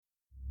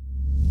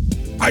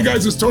Hi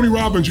guys, it's Tony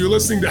Robbins. You're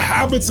listening to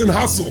Habits and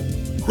Hustle.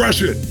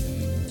 Crush it.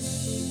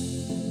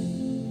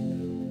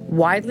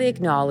 Widely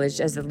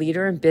acknowledged as the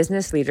leader in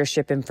business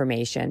leadership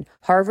information,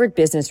 Harvard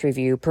Business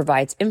Review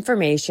provides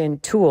information,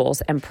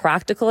 tools, and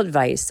practical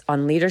advice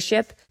on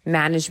leadership,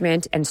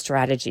 management, and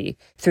strategy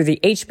through the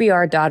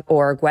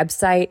hbr.org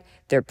website,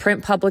 their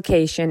print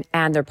publication,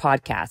 and their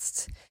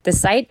podcasts. The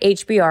site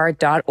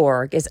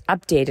hbr.org is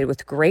updated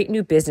with great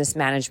new business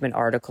management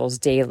articles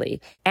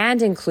daily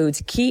and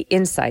includes key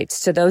insights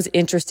to those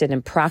interested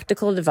in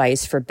practical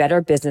advice for better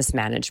business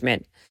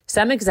management.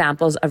 Some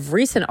examples of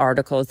recent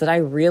articles that I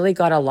really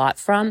got a lot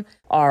from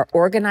are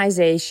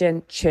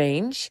Organization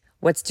Change,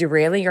 What's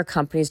Derailing Your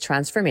Company's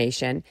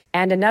Transformation,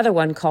 and another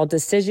one called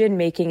Decision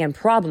Making and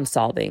Problem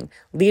Solving,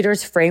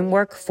 Leaders'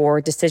 Framework for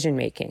Decision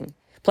Making.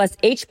 Plus,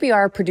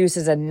 HBR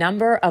produces a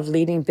number of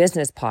leading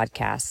business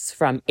podcasts,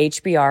 from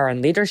HBR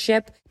on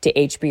Leadership to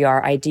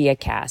HBR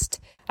IdeaCast.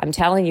 I'm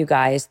telling you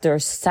guys,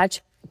 there's such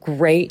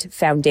great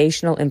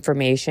foundational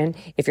information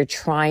if you're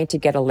trying to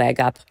get a leg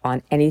up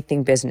on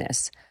anything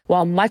business.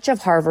 While much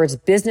of Harvard's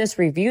business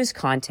reviews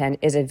content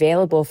is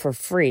available for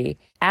free,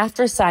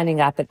 after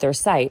signing up at their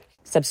site,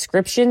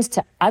 subscriptions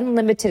to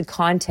unlimited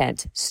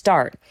content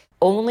start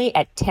only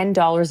at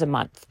 $10 a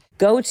month.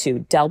 Go to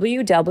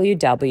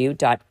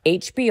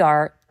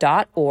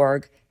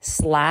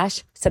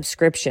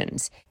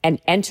www.hbr.org/subscriptions and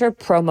enter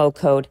promo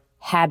code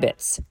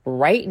HABITS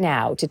right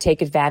now to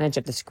take advantage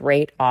of this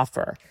great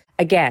offer.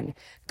 Again,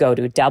 go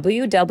to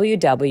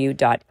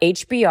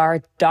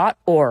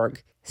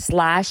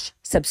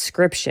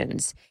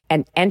www.hbr.org/subscriptions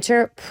and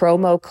enter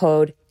promo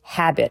code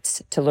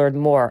HABITS to learn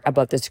more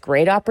about this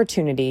great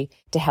opportunity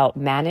to help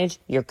manage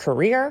your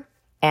career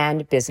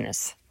and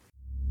business.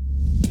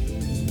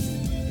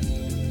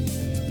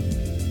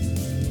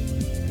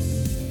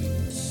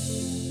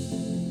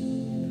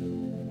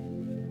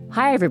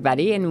 Hi,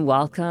 everybody, and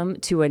welcome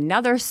to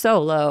another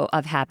solo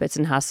of Habits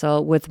and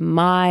Hustle with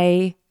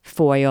my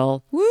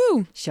foil,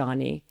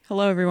 Shawnee.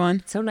 Hello,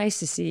 everyone. So nice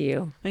to see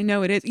you. I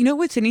know it is. You know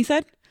what Sydney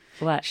said?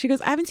 What? She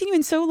goes, I haven't seen you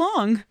in so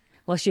long.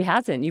 Well, she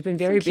hasn't. You've been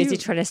very busy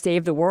trying to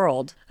save the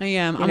world. I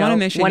am. I'm on a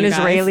mission, one you guys.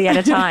 Israeli at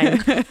a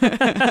time.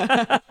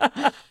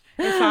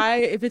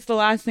 If it's the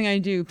last thing I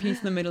do, peace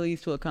in the Middle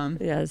East will come.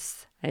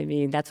 Yes. I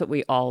mean, that's what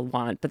we all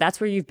want. But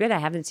that's where you've been. I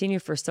haven't seen you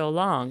for so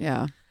long.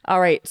 Yeah. All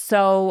right.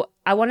 So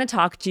I want to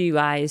talk to you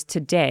guys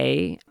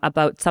today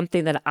about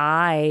something that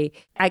I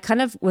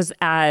kind of was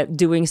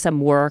doing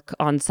some work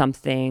on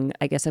something,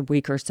 I guess a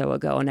week or so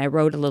ago. And I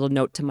wrote a little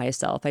note to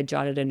myself. I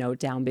jotted a note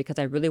down because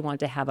I really wanted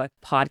to have a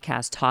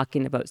podcast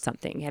talking about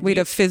something.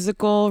 A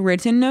physical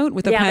written note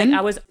with a pen? Yeah, like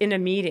I was in a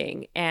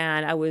meeting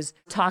and I was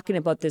talking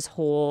about this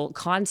whole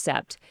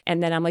concept.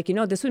 And then I'm like,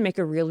 this would make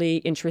a really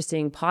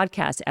interesting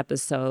podcast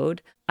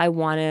episode. I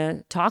want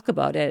to talk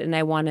about it and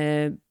I want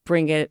to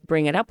bring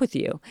it up with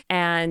you.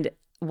 And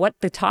what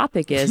the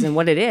topic is and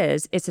what it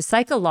is, it's a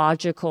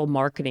psychological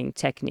marketing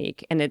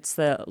technique, and it's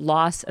the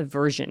loss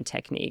aversion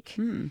technique.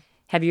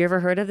 Have you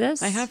ever heard of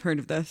this? I have heard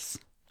of this.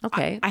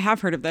 Okay. I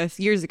have heard of this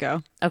years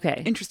ago.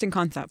 Okay. Interesting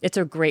concept. It's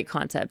a great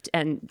concept.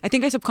 And I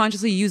think I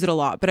subconsciously use it a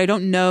lot, but I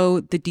don't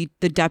know the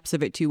depths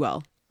of it too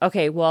well.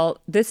 Okay, well,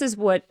 this is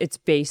what it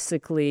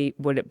basically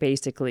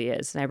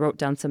is. And I wrote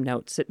down some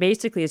notes. It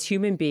basically is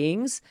human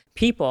beings,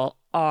 people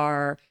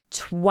are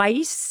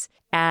twice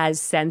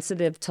as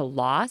sensitive to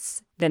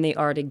loss than they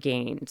are to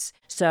gains.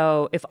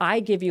 So if I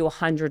give you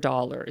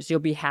 $100, you'll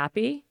be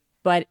happy.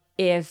 But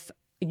if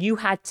you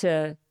had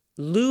to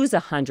lose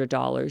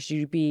 $100,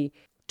 you'd be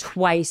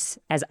twice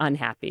as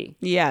unhappy.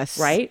 Yes.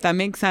 Right? That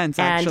makes sense,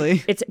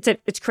 actually. And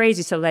it's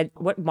crazy. So like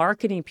what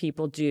marketing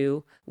people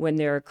do when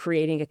they're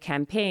creating a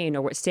campaign,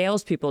 or what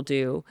salespeople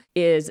do,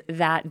 is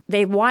that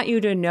they want you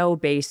to know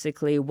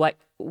basically what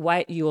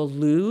you'll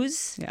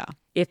lose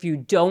if you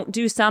don't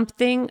do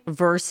something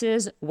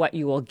versus what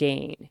you will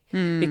gain.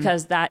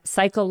 Because that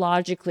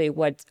psychologically,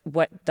 what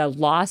the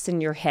loss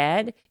in your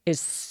head is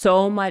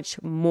so much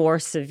more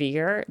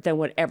severe than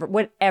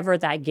whatever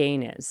that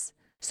gain is.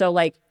 So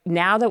like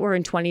now that we're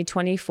in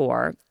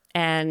 2024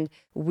 and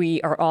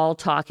we are all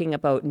talking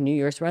about New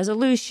Year's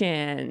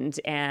resolutions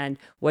and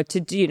what to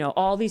do,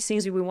 all these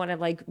things we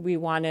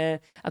want to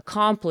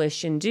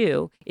accomplish and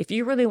do. If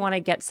you really want to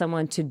get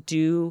someone to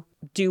do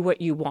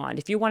what you want,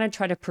 if you want to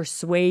try to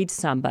persuade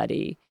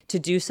somebody to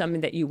do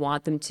something that you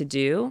want them to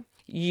do,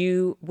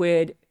 you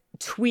would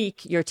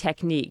tweak your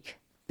technique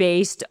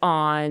based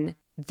on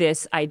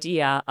this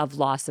idea of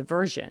loss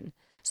aversion.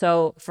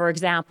 So for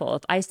example,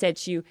 if I said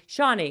to you,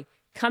 Shawnee,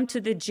 come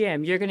to the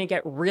gym, you're going to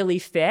get really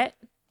fit.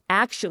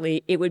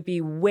 Actually, it would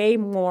be way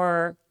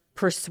more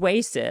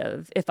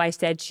persuasive if I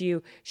said to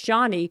you,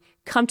 Shawnee,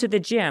 come to the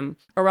gym,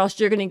 or else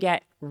you're going to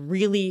get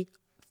really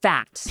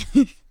fat.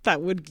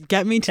 That would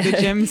get me to the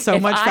gym so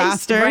much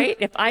faster. Right?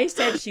 If I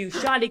said to you,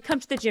 Shawnee, come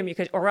to the gym,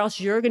 or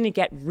else you're going to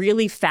get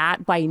really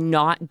fat by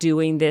not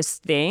doing this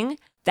thing,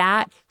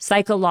 that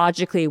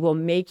psychologically will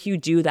make you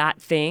do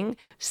that thing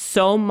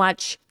so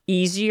much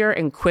easier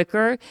and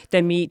quicker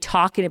than me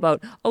talking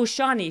about, oh,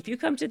 Shawnee, if you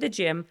come to the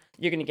gym,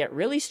 you're going to get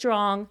really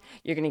strong,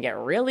 you're going to get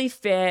really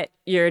fit,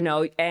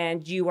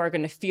 and you are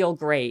going to feel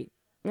great.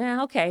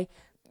 Yeah, okay.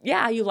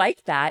 Yeah, you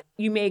like that.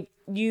 You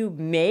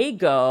may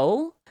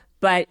go,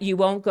 but you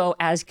won't go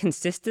as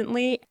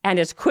consistently and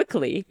as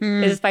quickly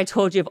as if I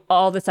told you of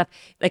all the stuff.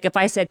 Like if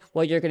I said,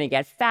 well, you're going to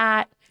get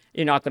fat,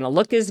 you're not going to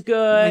look as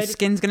good. My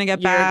skin's going to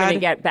get bad. You're going to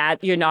get bad.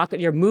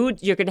 Your mood,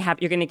 you're going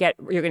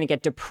to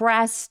get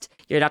depressed.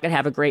 You're not going to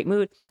have a great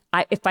mood.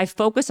 If I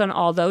focus on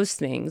all those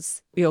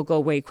things, you'll go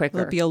way quicker.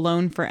 You'll be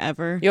alone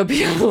forever. You'll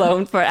be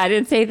alone I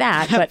didn't say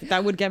that, but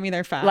that would get me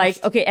there fast.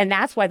 Like, okay. And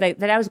that's why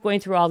that I was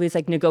going through all these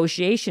like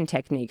negotiation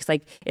techniques.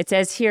 Like it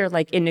says here,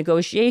 like in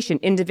negotiation,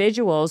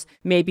 individuals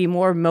may be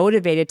more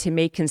motivated to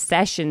make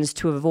concessions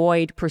to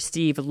avoid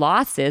perceived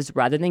losses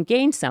rather than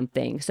gain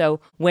something. So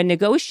when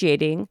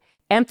negotiating,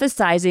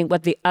 emphasizing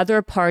what the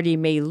other party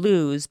may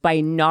lose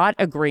by not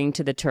agreeing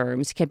to the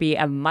terms can be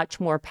a much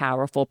more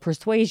powerful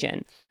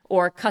persuasion.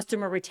 Or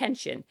customer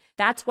retention.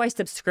 That's why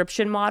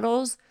subscription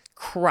models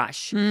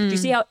crush. Do you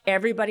see how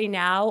everybody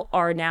now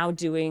are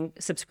doing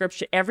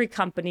subscription? Every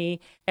company,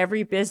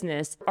 every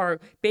business are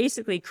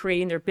basically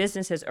creating their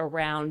businesses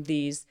around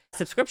these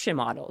subscription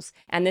models.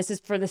 And this is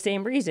for the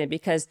same reason,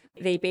 because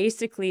they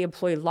basically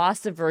employ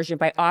loss aversion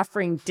by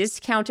offering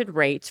discounted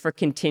rates for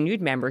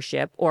continued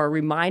membership or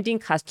reminding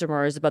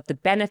customers about the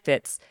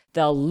benefits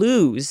they'll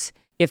lose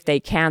if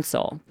they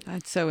cancel.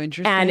 That's so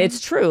interesting. And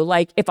it's true.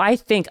 Like if I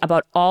think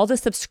about all the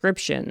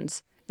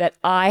subscriptions that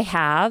I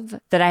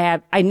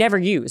never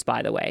use,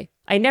 by the way.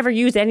 I never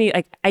use any,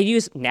 like I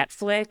use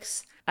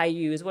Netflix.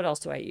 What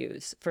else do I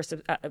use?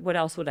 What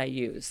else would I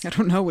use? I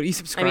don't know. What do you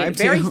subscribe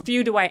to? Very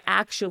few do I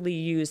actually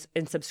use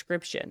in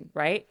subscription,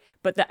 right?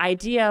 But the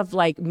idea of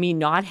like me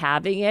not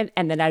having it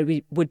and then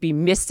I would be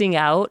missing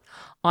out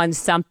on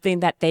something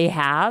that they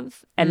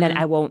have and then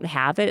I won't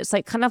have it. It's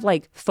like kind of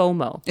like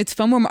FOMO. It's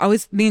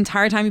FOMO. The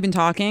entire time you've been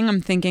talking,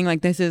 I'm thinking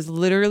like this is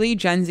literally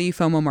Gen Z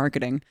FOMO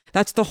marketing.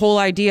 That's the whole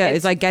idea,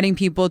 is like getting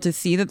people to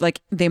see that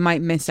like they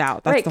might miss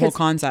out. That's right, the whole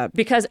concept.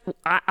 Because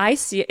I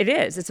see it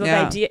is. It's what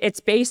the idea.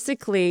 It's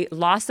basically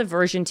loss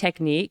aversion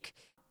technique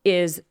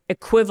is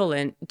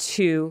equivalent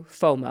to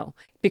FOMO,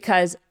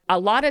 because a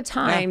lot of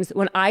times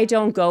when I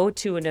don't go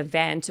to an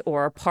event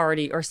or a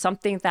party or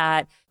something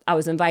that I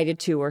was invited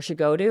to or should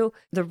go to,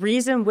 the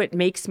reason what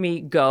makes me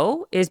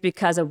go is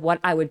because of what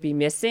I would be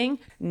missing,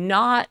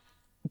 not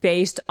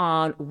based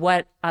on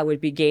what I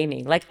would be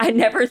gaining. Like I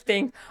never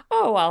think,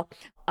 oh, well,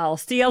 I'll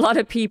see a lot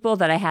of people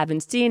that I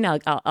haven't seen.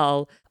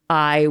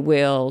 I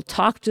will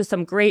talk to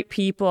some great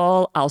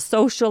people. I'll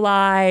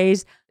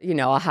socialize.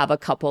 I'll have a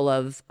couple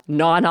of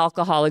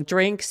non-alcoholic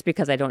drinks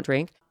because I don't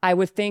drink. I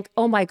would think,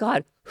 oh my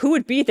God, who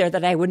would be there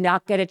that I would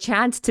not get a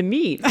chance to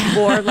meet?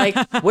 Or like,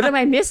 what am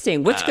I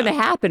missing? What's going to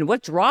happen?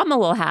 What drama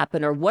will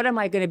happen? Or what am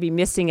I going to be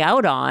missing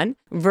out on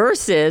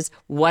versus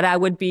what I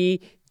would be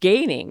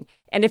gaining?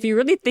 And if you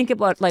really think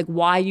about like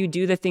why you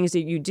do the things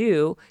that you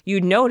do, you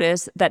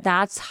notice that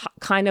that's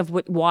kind of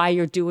why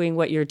you're doing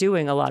what you're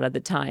doing a lot of the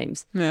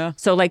times. Yeah.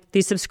 So like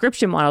these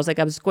subscription models, like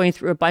I was going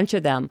through a bunch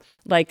of them,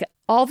 like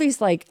all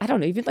these like, I don't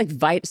know, even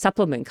like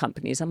supplement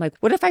companies. I'm like,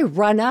 what if I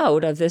run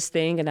out of this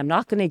thing and I'm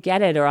not going to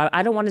get it? Or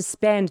I don't want to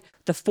spend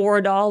the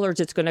 $4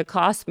 it's going to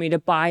cost me to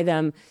buy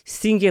them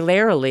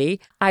singularly.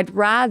 I'd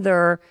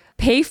rather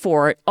pay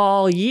for it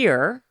all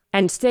year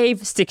and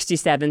save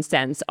 67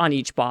 cents on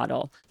each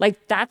bottle.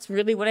 Like, that's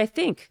really what I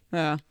think.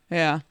 Yeah.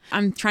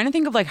 I'm trying to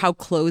think of like how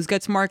clothes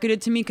gets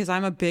marketed to me, because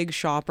I'm a big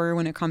shopper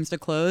when it comes to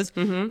clothes.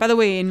 By the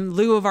way, in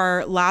lieu of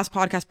our last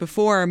podcast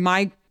before,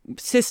 my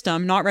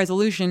system, not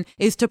resolution,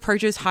 is to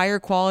purchase higher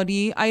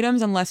quality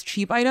items and less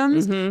cheap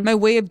items. My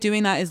way of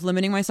doing that is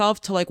limiting myself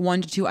to like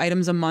 1 to 2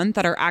 items a month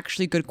that are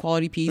actually good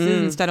quality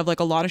pieces instead of like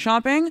a lot of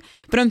shopping.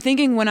 But I'm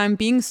thinking when I'm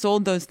being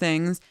sold those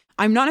things,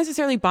 I'm not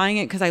necessarily buying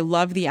it because I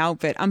love the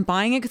outfit. I'm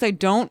buying it because I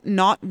don't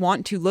not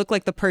want to look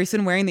like the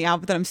person wearing the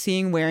outfit that I'm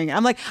seeing wearing it.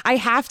 I'm like, I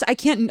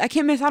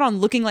can't miss out on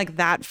looking like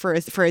that for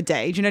a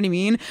day. Do you know what I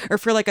mean? Or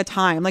for like a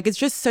time. Like it's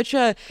just such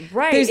a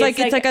right. There's like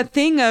it's like a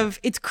thing of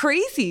it's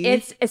crazy.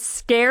 It's a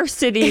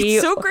scarcity.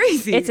 It's so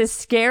crazy. It's a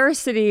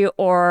scarcity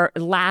or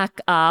lack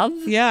of.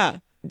 Yeah.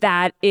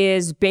 That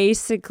is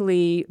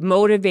basically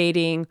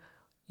motivating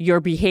your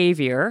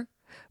behavior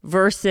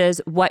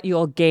versus what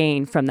you'll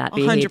gain from that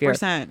behavior.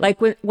 100%.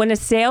 Like when a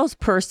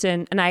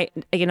salesperson, and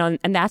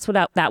that's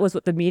that was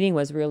what the meeting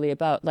was really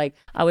about. Like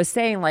I was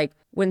saying, like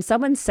when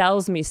someone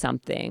sells me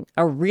something,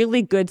 a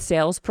really good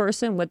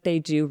salesperson, what they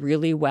do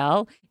really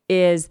well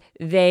is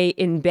they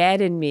embed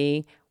in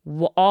me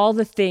all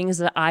the things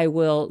that I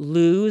will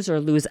lose or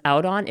lose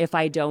out on if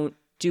I don't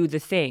do the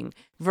thing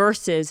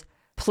versus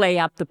play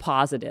up the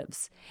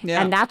positives.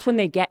 Yeah. And that's when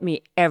they get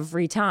me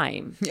every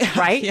time,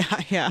 right?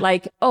 Yeah.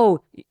 Like,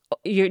 oh,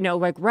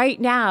 like right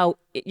now,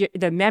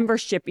 the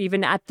membership,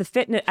 even at the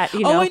fitness, I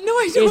know.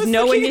 is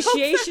no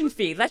initiation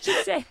fee. Let's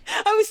just say.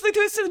 I was like,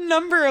 there was a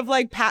number of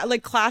like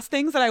class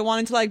things that I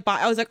wanted to like buy.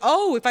 I was like,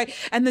 oh,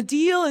 and the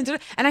deal, and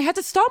I had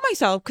to stop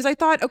myself because I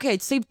thought, okay,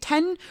 I'd save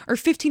 $10 or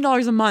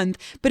 $15 a month,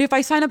 but if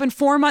I sign up in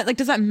 4 months, like,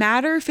 does that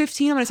matter?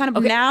 15? I'm going to sign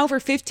up now for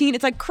 15.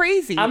 It's like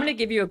crazy. I'm going to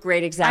give you a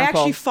great example. I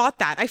actually fought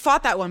that. I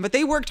fought that one, but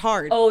they worked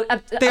hard.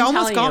 They I'm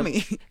almost got you,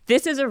 me.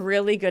 This is a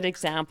really good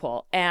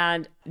example.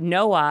 And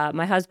Noah,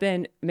 my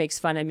husband, makes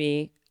fun of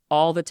me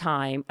all the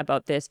time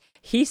about this.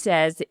 He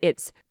says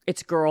it's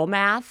girl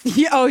math.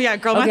 Yeah,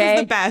 girl math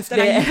is the best.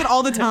 And I use it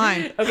all the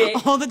time.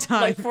 All the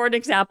time. Like, for an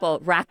example,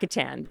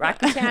 Rakuten.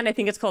 I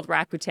think it's called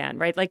Rakuten,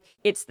 right? Like,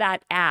 it's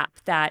that app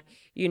that,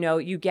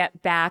 you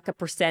get back a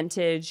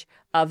percentage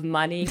of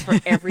money for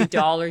every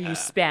dollar you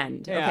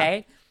spend,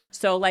 okay?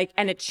 So like,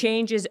 and it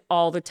changes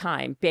all the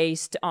time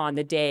based on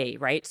the day,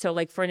 right? So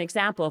like, for an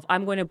example, if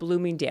I'm going to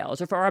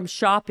Bloomingdale's or I'm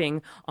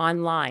shopping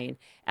online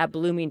at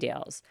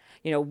Bloomingdale's,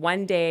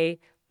 one day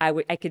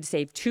I could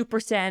save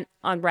 2%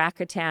 on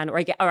Rakuten,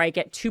 or I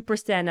get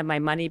 2% of my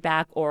money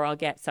back, or I'll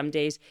get some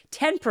days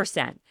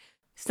 10%.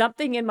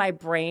 Something in my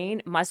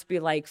brain must be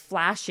like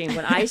flashing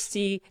when I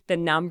see the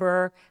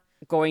number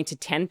going to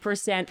 10%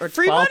 or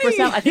 12%.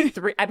 I think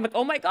I'm like,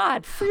 oh my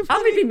God, I'm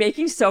going to be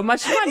making so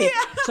much money.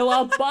 So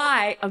I'll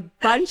buy a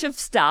bunch of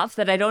stuff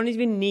that I don't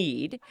even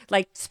need,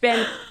 like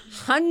spend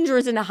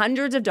hundreds and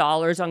hundreds of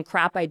dollars on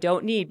crap I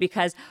don't need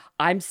because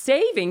I'm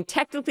saving.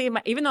 Technically,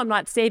 even though I'm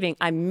not saving,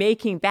 I'm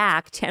making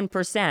back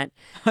 10%.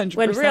 100%.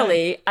 When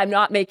really, I'm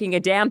not making a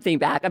damn thing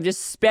back. I'm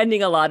just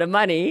spending a lot of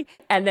money,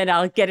 and then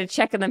I'll get a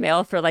check in the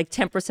mail for like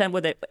 10%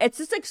 with it. It's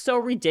just like so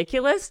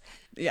ridiculous.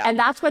 Yeah. And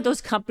that's why those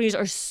companies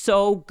are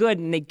so good,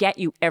 and they get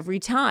you every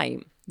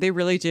time. They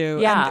really do.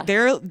 Yeah.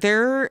 And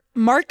their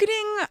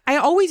marketing, I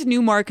always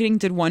knew marketing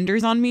did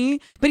wonders on me.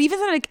 But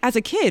even as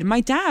a kid,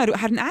 my dad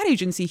had an ad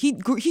agency.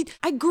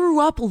 I grew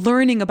up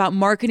learning about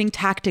marketing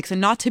tactics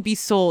and not to be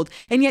sold.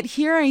 And yet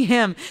here I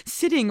am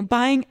sitting,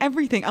 buying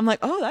everything. I'm like,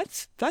 oh,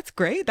 that's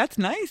great. That's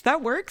nice.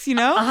 That works,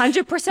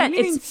 100%.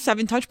 You need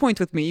 7 touch points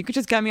with me. You could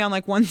just get me on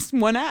like one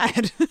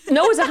ad.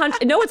 No, it's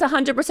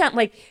 100%.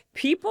 Like,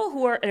 people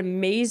who are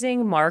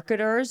amazing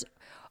marketers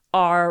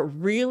are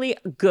really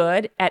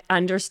good at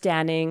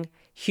understanding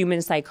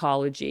human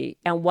psychology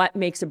and what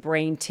makes a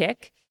brain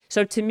tick.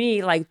 So to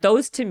me,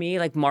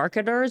 like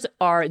marketers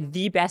are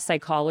the best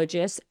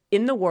psychologists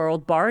in the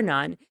world, bar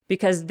none,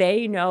 because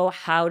they know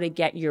how to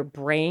get your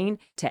brain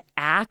to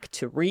act,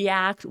 to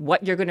react,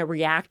 what you're going to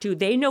react to.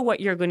 They know what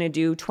you're going to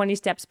do 20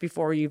 steps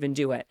before you even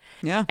do it.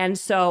 Yeah. And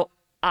so,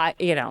 I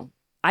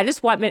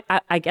just want,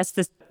 I guess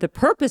the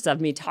purpose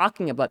of me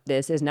talking about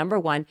this is, number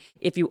one,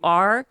 if you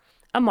are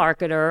a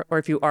marketer, or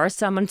if you are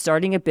someone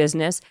starting a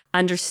business,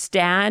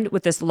 understand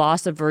what this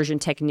loss aversion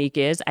technique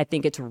is. I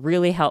think it's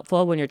really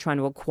helpful when you're trying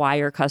to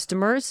acquire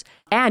customers.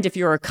 And if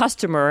you're a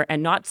customer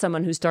and not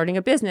someone who's starting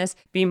a business,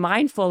 be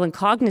mindful and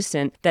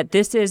cognizant that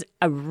this is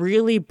a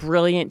really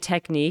brilliant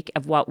technique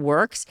of what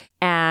works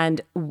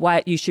and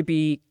what you should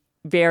be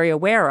very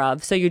aware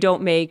of, so you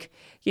don't make,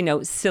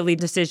 silly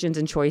decisions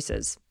and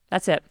choices.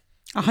 That's it.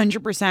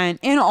 100%.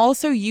 And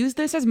also use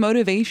this as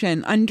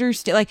motivation.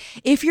 Understand, like,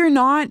 if you're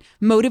not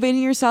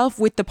motivating yourself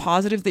with the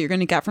positives that you're going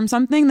to get from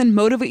something, then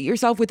motivate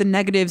yourself with the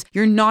negatives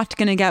you're not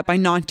going to get by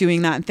not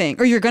doing that thing,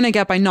 or you're going to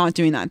get by not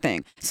doing that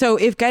thing. So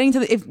if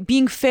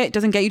being fit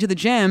doesn't get you to the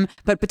gym,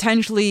 but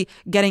potentially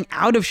getting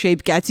out of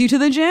shape gets you to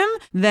the gym,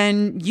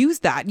 then use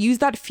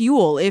that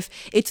fuel. If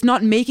it's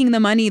not making the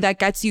money that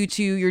gets you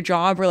to your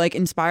job or like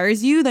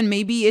inspires you, then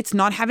maybe it's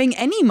not having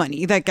any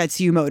money that gets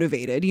you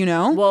motivated,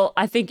 Well,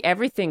 I think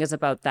everything is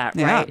about that,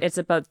 right? It's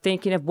about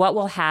thinking of what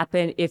will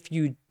happen if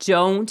you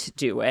don't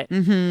do it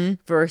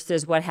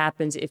versus what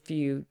happens if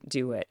you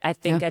do it. I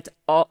think that's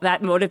all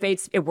that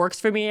motivates. It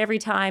works for me every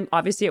time.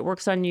 Obviously, it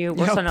works on you. It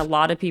works on a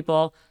lot of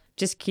people.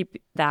 Just keep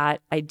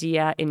that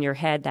idea in your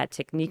head, that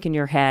technique in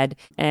your head,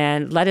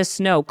 and let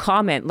us know.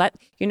 Comment.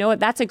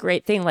 That's a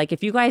great thing. Like,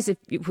 if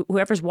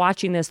whoever's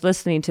watching this,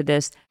 listening to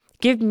this,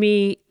 give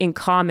me in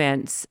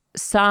comments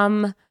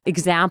some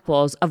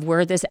examples of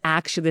where this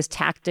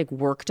tactic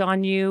worked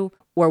on you,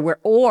 or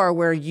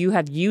where you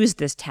have used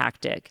this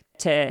tactic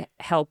to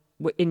help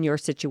in your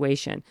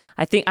situation.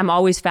 I think I'm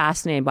always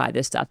fascinated by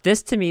this stuff.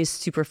 This to me is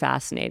super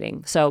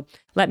fascinating. So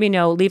let me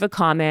know, leave a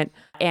comment,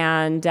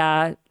 and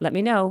let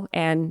me know.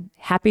 And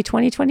happy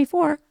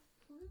 2024.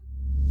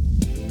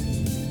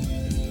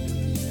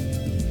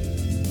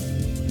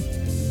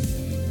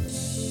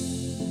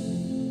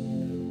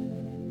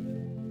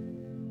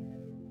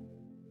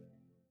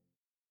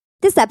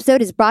 This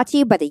episode is brought to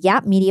you by the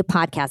Yap Media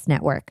Podcast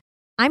Network.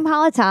 I'm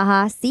Hala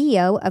Taha,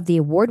 CEO of the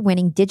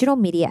award-winning digital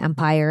media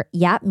empire,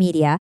 Yap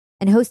Media,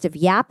 and host of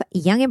Yap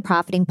Young and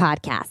Profiting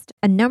Podcast,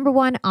 a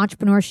 #1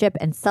 entrepreneurship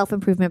and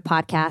self-improvement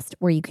podcast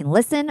where you can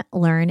listen,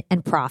 learn,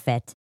 and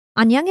profit.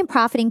 On Young and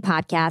Profiting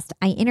Podcast,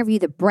 I interview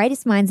the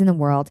brightest minds in the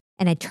world,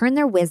 and I turn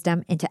their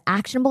wisdom into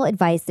actionable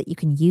advice that you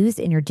can use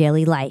in your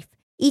daily life.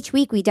 Each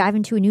week, we dive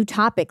into a new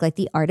topic like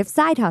the art of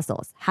side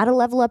hustles, how to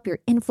level up your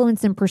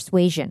influence and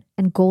persuasion,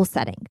 and goal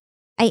setting.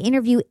 I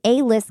interview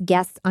A-list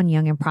guests on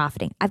Young and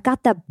Profiting. I've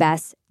got the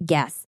best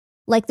guests,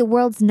 like the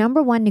world's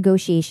 #1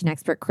 negotiation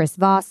expert, Chris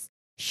Voss,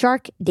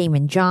 Shark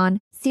Damon John,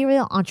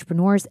 serial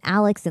entrepreneurs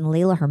Alex and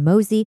Layla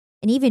Hermosi,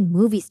 and even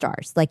movie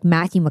stars like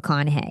Matthew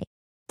McConaughey.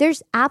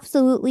 There's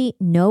absolutely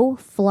no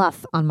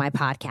fluff on my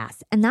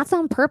podcast, and that's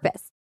on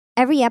purpose.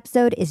 Every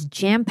episode is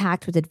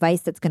jam-packed with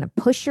advice that's going to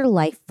push your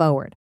life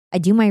forward. I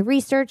do my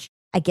research,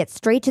 I get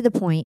straight to the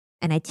point,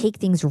 and I take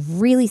things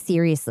really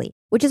seriously,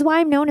 which is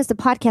why I'm known as the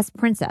podcast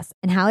princess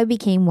and how I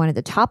became one of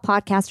the top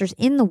podcasters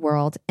in the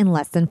world in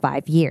less than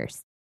 5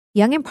 years.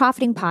 Young and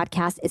Profiting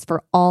Podcast is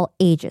for all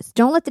ages.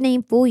 Don't let the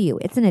name fool you.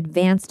 It's an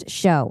advanced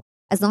show.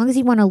 As long as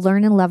you want to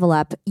learn and level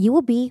up, you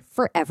will be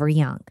forever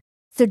young.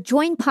 So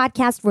join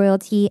podcast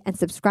royalty and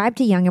subscribe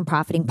to Young and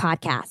Profiting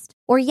Podcast,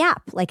 or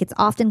YAP, like it's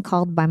often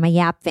called by my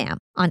YAP fam,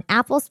 on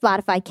Apple,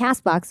 Spotify,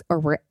 CastBox, or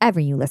wherever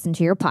you listen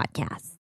to your podcasts.